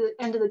the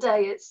end of the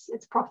day, it's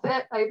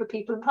profit over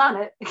people and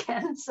planet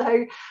again.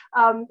 So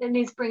it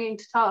needs bringing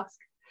to task.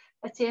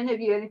 Etienne,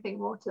 have you anything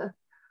more to?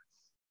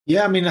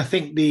 Yeah, I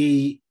think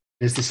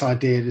there's this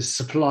idea, there's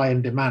supply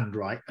and demand,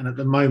 right? And at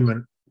the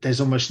moment,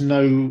 there's almost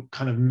no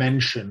kind of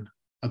mention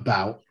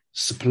about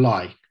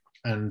supply.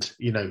 And,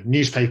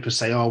 newspapers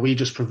say, we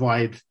just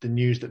provide the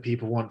news that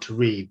people want to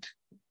read.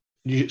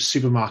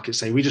 Supermarkets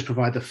say, we just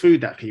provide the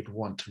food that people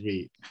want to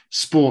read.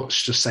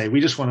 Sports just say, we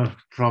just want to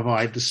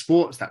provide the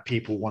sports that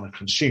people want to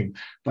consume.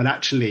 But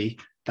actually,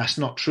 that's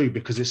not true,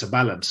 because it's a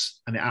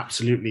balance, and it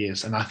absolutely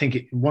is. And I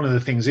think one of the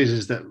things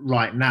is that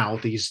right now,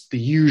 the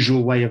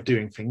usual way of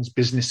doing things,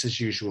 business as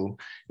usual,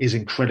 is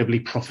incredibly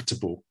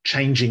profitable.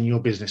 Changing your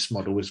business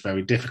model is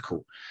very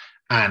difficult.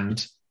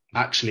 And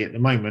actually, at the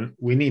moment,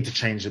 we need to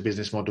change the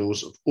business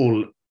models of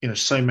all,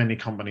 so many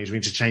companies. We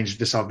need to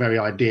change our very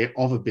idea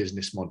of a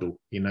business model.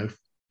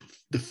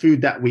 The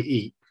food that we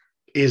eat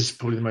is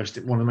probably one of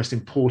the most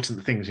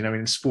important things.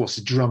 In sports,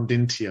 it's drummed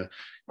into you.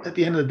 At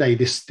the end of the day,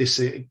 this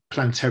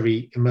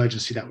planetary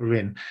emergency that we're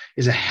in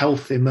is a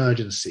health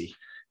emergency.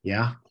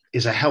 Yeah,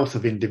 is a health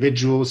of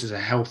individuals, is a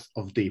health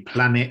of the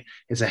planet,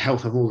 is a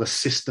health of all the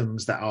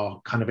systems that are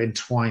kind of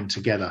entwined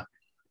together.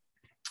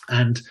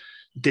 And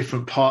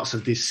different parts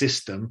of this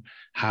system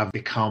have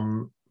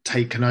become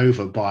taken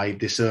over by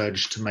this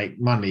urge to make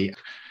money.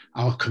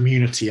 Our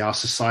community, our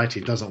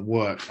society doesn't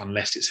work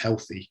unless it's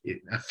healthy,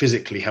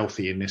 physically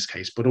healthy in this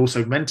case, but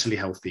also mentally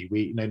healthy.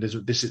 There's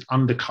this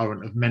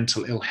undercurrent of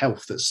mental ill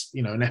health that's,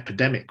 an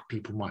epidemic,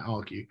 people might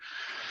argue.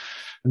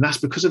 And that's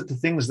because of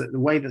the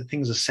way that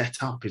things are set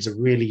up is a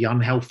really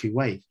unhealthy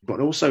way, but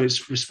also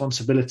it's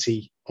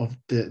responsibility of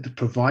the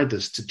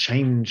providers to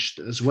change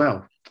as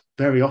well.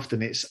 Very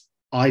often it's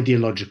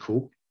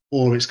ideological,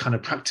 or it's kind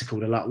of practical.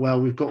 They're like,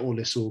 well, we've got all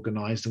this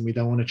organized and we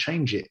don't want to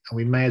change it, and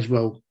we may as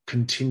well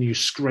continue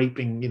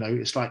scraping.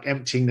 It's like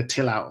emptying the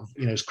till out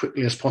as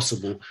quickly as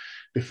possible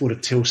before the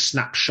till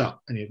snaps shut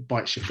and it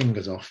bites your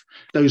fingers off.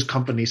 Those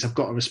companies have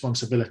got a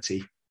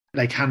responsibility.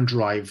 They can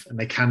drive and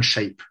they can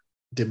shape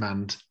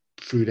demand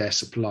through their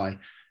supply,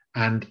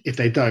 and if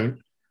they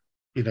don't,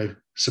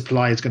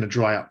 supply is going to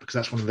dry up, because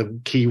that's one of the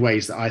key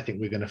ways that I think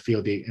we're going to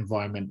feel the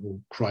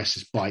environmental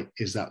crisis bite,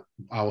 is that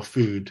our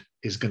food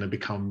is going to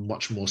become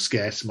much more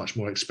scarce, much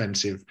more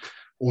expensive.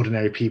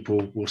 Ordinary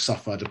people will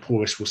suffer, the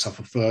poorest will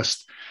suffer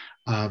first.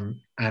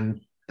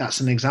 And that's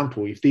an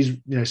example. If these,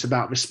 it's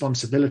about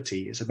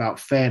responsibility, it's about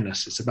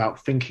fairness, it's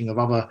about thinking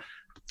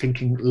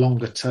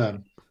longer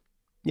term.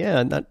 Yeah,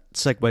 and that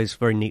segues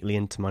very neatly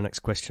into my next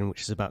question,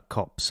 which is about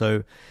COP.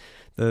 So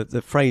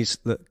the phrase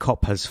that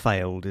COP has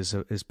failed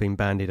has been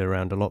bandied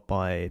around a lot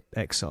by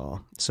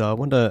XR. So I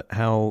wonder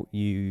how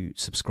you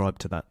subscribe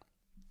to that.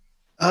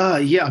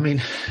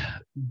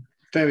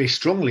 Very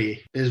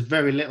strongly. There's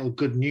very little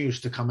good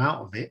news to come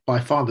out of it. By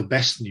far the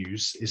best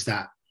news is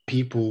that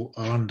people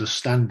are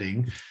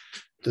understanding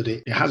that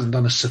it hasn't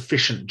done a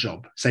sufficient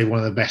job. Say one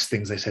of the best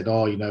things they said,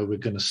 we're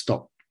going to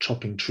stop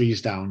chopping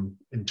trees down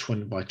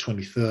by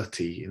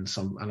 2030 and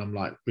I'm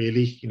like,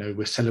 really?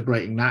 We're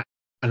celebrating that.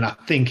 And I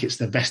think it's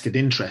the vested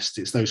interest.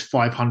 It's those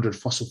 500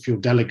 fossil fuel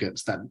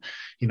delegates that,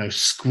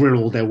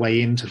 squirrel their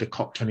way into the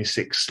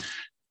COP26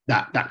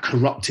 that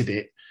corrupted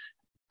it.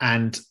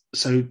 And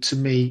so to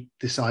me,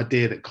 this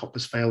idea that COP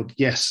has failed,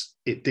 yes,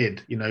 it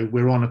did.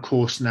 We're on a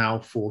course now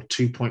for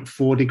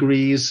 2.4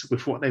 degrees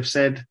with what they've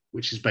said,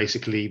 which is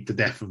basically the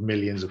death of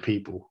millions of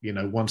people.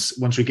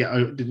 Once we get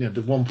over the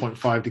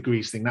 1.5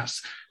 degrees thing,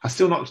 I'm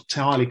still not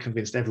entirely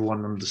convinced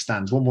everyone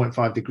understands.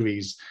 1.5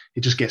 degrees,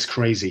 it just gets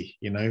crazy.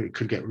 It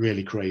could get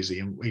really crazy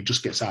and it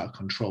just gets out of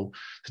control.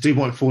 The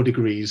 2.4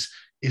 degrees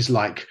is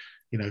like,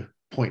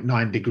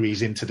 0.9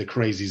 degrees into the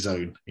crazy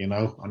zone,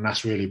 and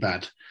that's really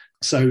bad.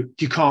 So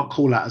you can't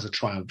call that as a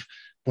triumph.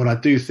 But I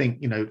do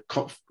think,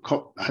 COP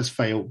has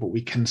failed, but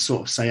we can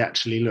sort of say,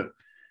 actually, look,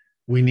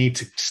 we need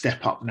to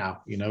step up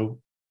now,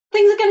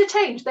 Things are going to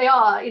change. They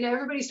are,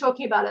 everybody's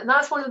talking about it. And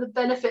that's one of the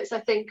benefits, I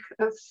think,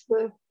 of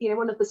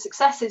one of the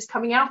successes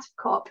coming out of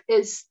COP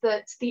is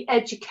that the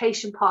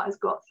education part has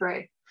got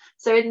through.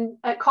 So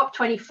at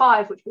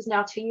COP25, which was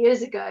now 2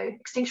 years ago,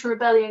 Extinction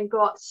Rebellion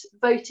got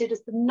voted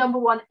as the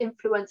 #1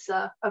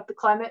 influencer of the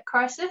climate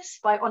crisis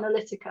by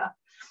Analytica.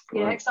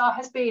 XR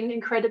has been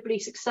incredibly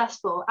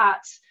successful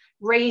at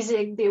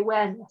raising the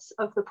awareness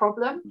of the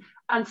problem.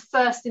 And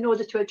first, in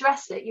order to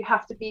address it, you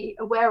have to be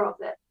aware of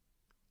it.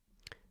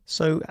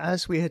 So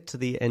as we head to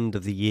the end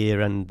of the year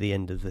and the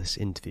end of this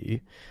interview,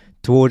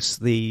 towards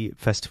the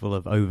festival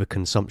of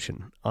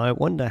overconsumption, I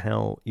wonder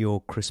how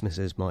your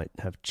Christmases might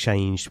have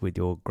changed with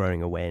your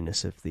growing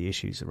awareness of the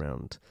issues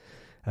around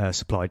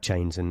supply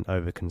chains and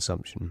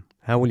overconsumption.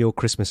 How will your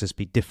Christmases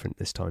be different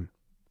this time?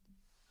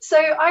 So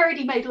I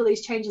already made all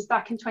these changes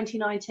back in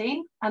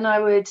 2019, and I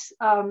would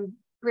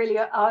really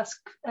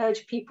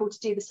urge people to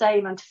do the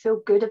same and to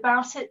feel good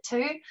about it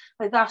too.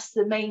 But that's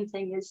the main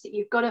thing, is that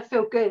you've got to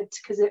feel good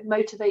because it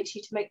motivates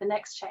you to make the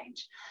next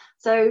change.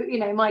 So,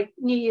 my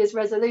New Year's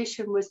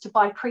resolution was to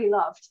buy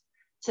pre-loved,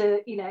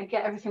 to,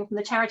 get everything from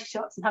the charity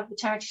shops and have the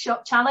charity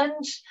shop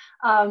challenge.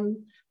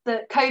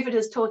 That COVID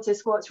has taught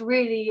us what's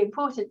really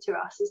important to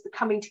us is the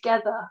coming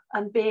together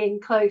and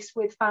being close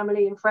with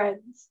family and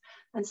friends.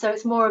 And so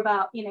it's more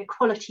about,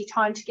 quality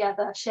time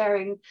together,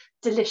 sharing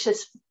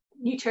delicious,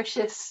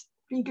 nutritious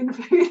vegan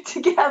food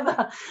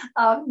together,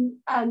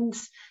 and,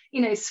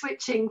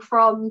 switching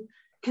from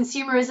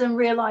consumerism,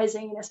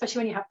 realizing, especially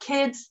when you have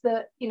kids,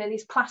 that,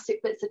 these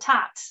plastic bits of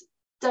tat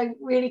don't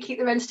really keep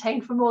them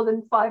entertained for more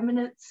than 5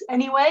 minutes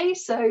anyway.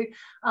 So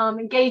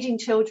engaging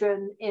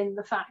children in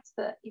the fact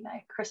that,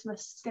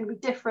 Christmas is going to be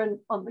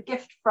different on the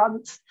gift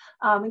front,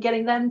 and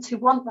getting them to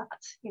want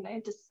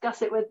that,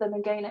 discuss it with them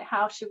and going,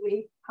 how should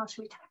we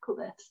tackle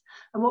this?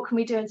 And what can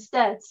we do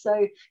instead?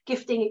 So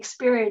gifting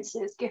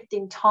experiences,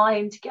 gifting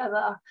time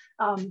together,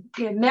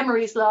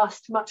 memories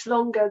last much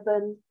longer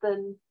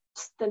than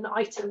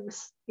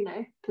items,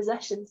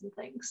 possessions and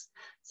things.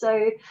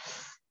 So,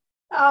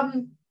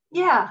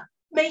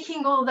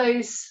 making all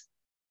those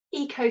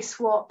eco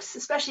swaps,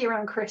 especially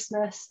around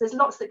Christmas, there's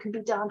lots that can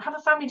be done. Have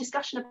a family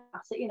discussion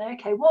about it.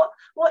 Okay, what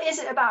is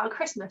it about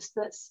Christmas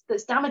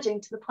that's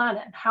damaging to the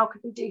planet, and how could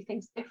we do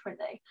things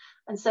differently?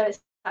 And so it's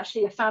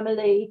actually a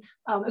family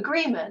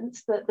agreement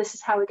that this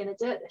is how we're going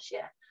to do it this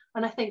year.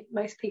 And I think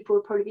most people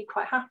would probably be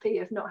quite happy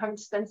of not having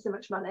to spend so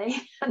much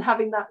money and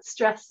having that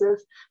stress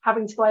of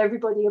having to buy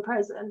everybody a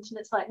present. And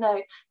it's like,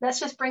 no, let's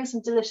just bring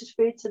some delicious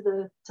food to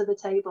the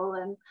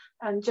table,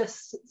 and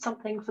just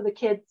something for the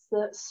kids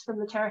that's from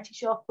the charity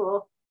shop,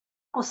 or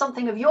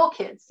something of your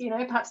kids,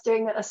 perhaps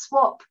doing a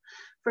swap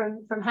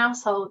from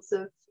households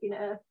of,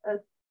 a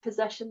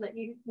possession that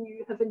you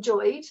have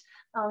enjoyed,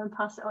 and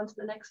pass it on to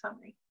the next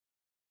family.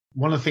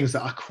 One of the things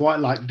that I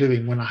quite like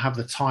doing when I have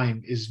the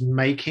time is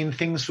making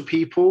things for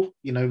people,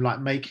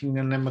 like making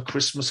them a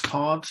Christmas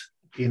card,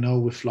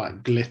 with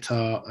like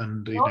glitter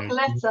and,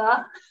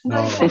 glitter.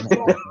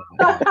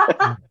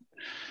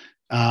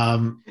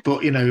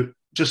 But,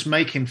 just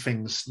making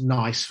things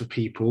nice for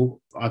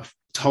people. I've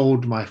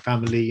told my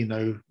family,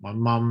 my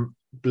mum,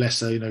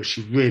 bless her,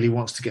 she really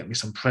wants to get me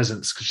some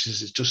presents because she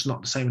says it's just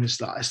not the same. And it's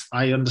like,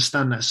 I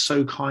understand that's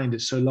so kind,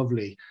 it's so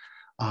lovely,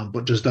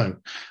 but just don't.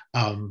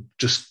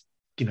 Just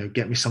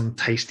get me some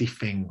tasty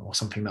thing or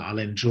something that I'll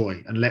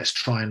enjoy, and let's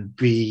try and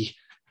be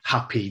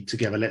happy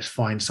together. Let's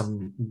find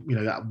some,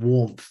 that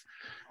warmth.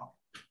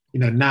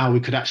 Now we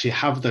could actually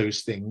have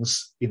those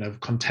things,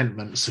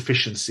 contentment,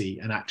 sufficiency,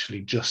 and actually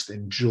just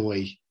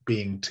enjoy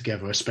being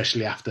together,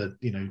 especially after,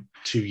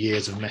 2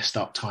 years of messed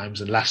up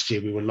times. And last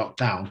year we were locked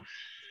down.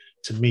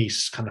 To me,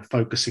 it's kind of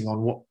focusing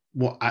on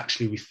what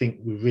actually we think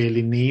we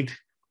really need.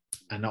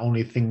 And the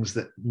only things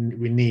that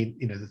we need,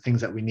 the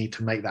things that we need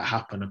to make that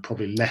happen are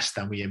probably less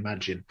than we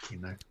imagine,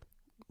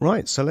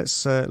 Right. So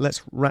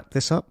let's wrap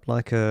this up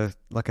like a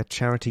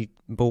charity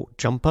bought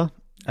jumper.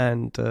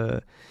 And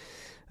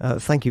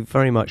thank you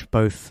very much,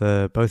 both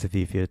of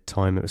you, for your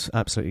time. It was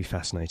absolutely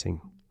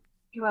fascinating.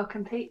 You're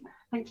welcome, Pete.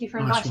 Thank you for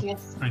Nice inviting one.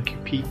 us. Thank you,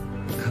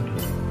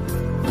 Pete.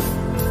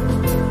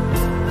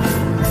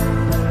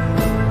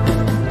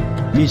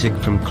 Music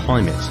from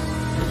Climate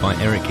by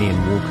Eric Ian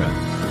Walker,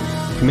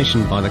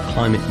 commissioned by the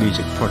Climate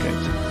Music Project,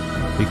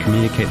 who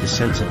communicate the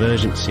sense of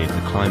urgency of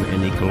the climate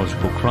and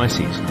ecological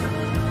crises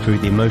through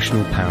the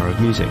emotional power of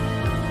music.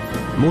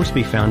 More to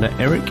be found at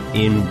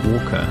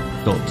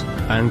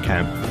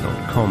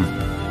ericianwalker.bandcamp.com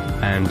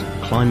and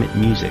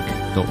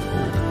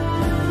climatemusic.org.